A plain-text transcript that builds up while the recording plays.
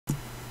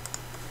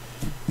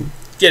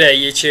G'day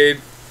YouTube.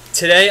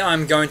 Today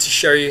I'm going to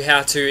show you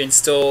how to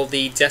install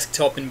the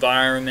desktop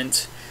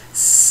environment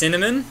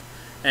Cinnamon,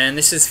 and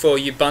this is for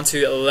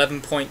Ubuntu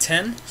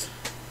 11.10.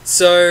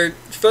 So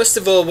first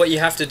of all, what you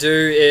have to do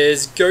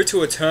is go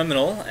to a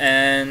terminal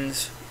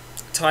and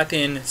type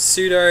in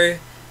sudo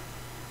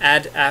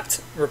add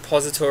apt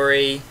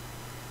repository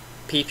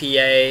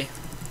ppa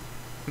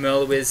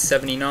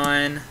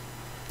merlewiz79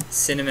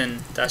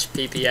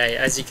 cinnamon-ppa,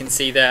 as you can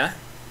see there.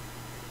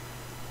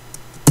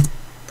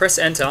 Press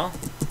enter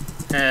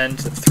and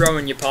throw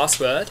in your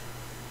password.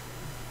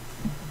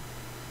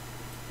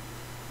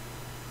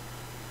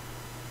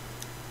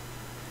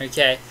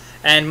 Okay,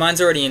 and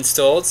mine's already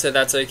installed, so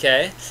that's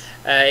okay.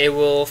 It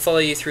will follow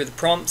you through the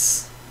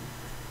prompts.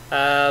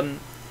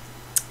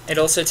 It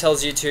also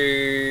tells you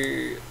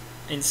to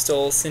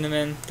install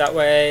Cinnamon that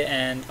way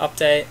and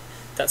update,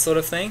 that sort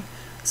of thing.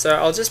 So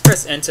I'll just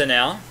press enter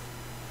now,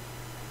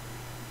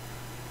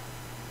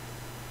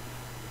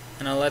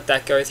 and I'll let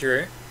that go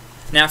through.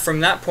 Now from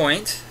that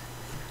point,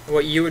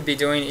 what you would be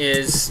doing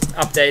is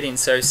updating,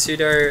 so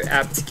sudo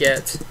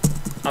apt-get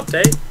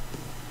update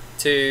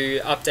to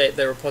update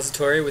the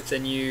repository with the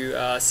new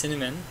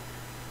Cinnamon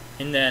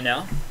in there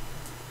now.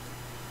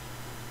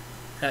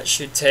 That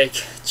should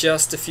take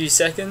just a few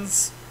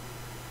seconds.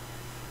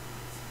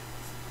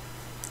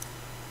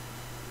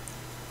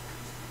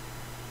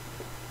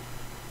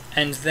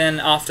 And then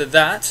after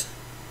that,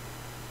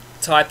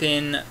 type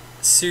in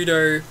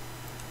sudo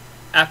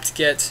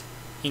apt-get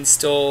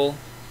install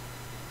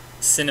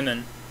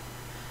Cinnamon.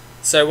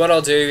 So what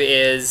I'll do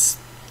is,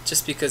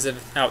 just because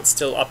of how it's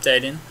still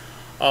updating,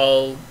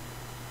 I'll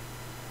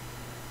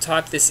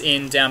type this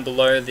in down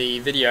below the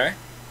video,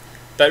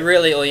 but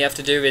really all you have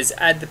to do is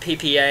add the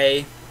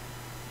PPA,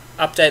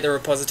 update the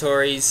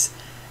repositories,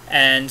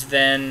 and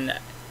then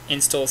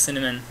install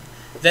Cinnamon.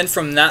 Then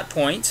from that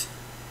point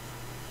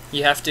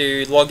you have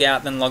to log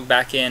out, then log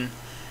back in,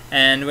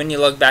 and when you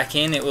log back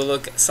in it will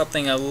look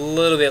something a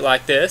little bit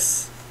like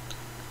this.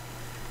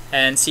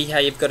 And see how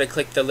you've got to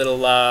click the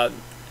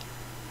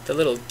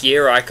little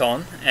gear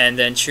icon and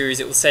then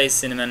choose. It will say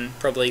Cinnamon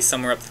probably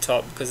somewhere up the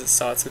top because it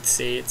starts with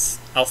C, it's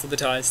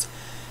alphabetized.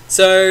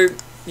 So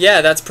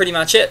yeah, that's pretty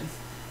much it.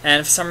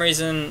 And for some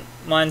reason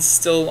mine's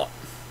still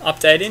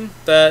updating,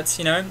 but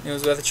you know, it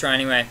was worth a try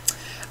anyway.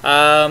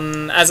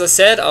 As I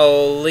said,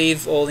 I'll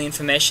leave all the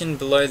information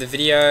below the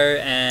video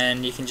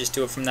and you can just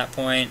do it from that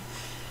point.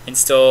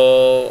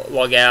 Install,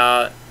 log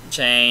out,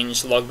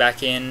 change, log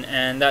back in,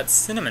 and that's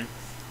Cinnamon.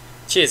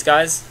 Cheers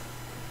guys.